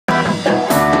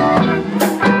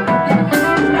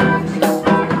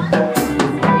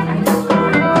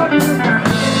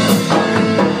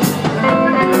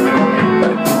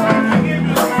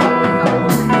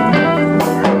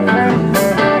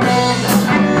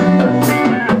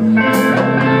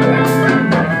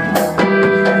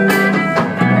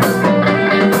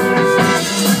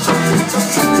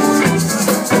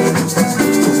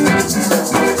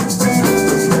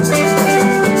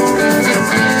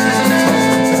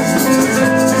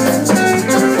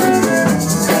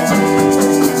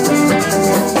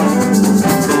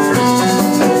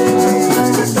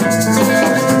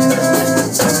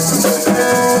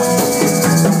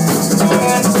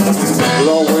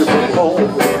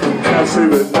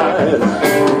sleep at night.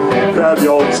 Grab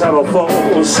your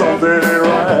telephone, something ain't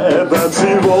right. That's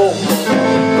evil,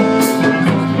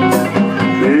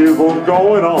 evil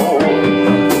going on.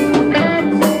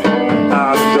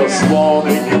 I'm just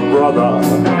warning you, brother,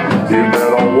 you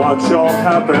better watch your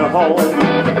happy home.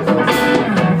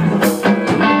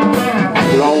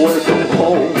 Don't wake up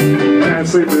home, can't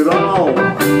sleep at all.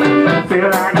 Feel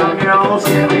like I'm yours,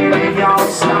 living in your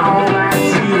soul.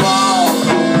 That's evil,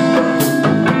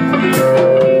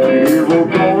 evil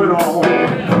going on.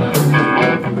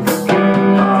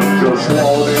 I'm just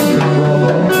warning you,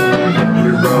 brother,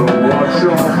 you better watch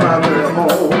your happy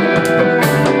home.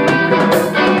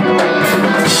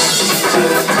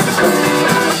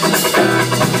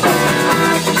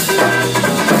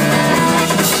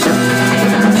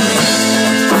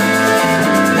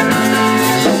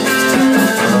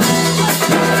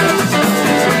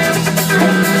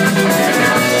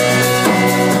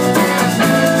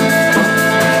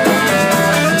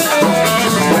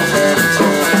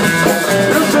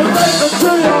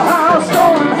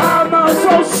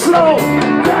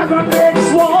 Grab the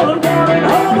next one, going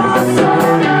home, I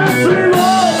saw that's evil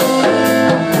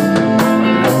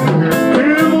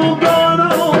going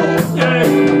on, yeah.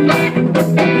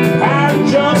 I'm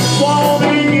just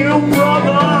warning you,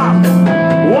 brother,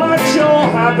 watch your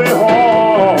happy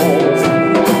home.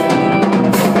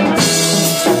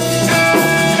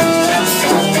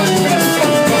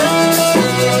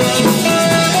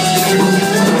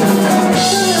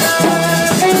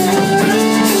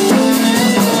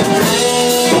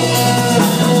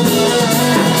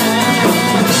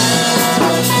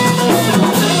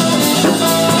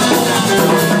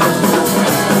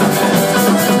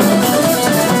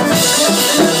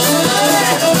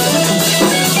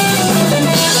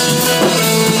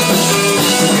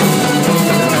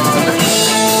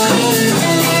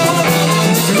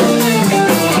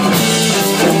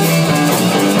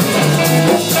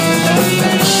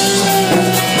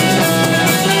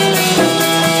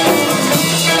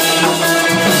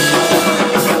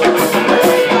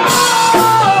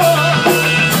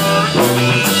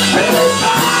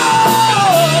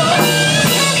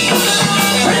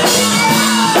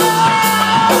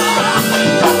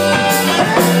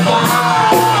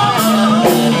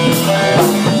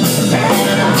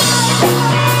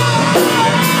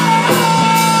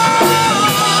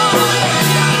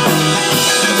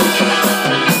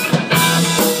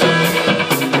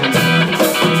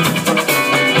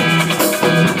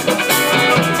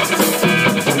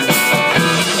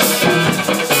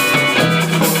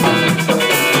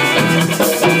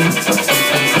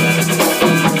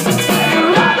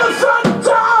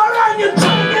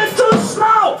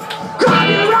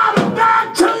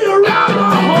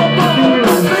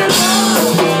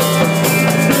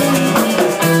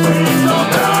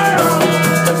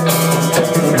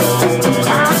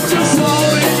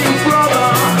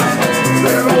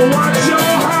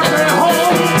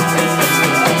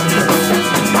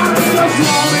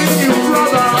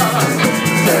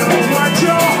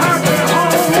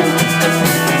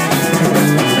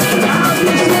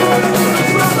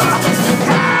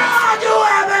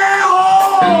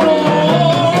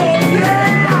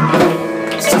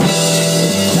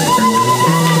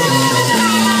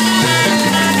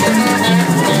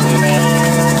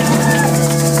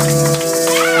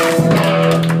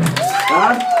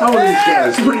 How are these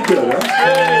guys? Pretty good,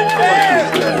 huh?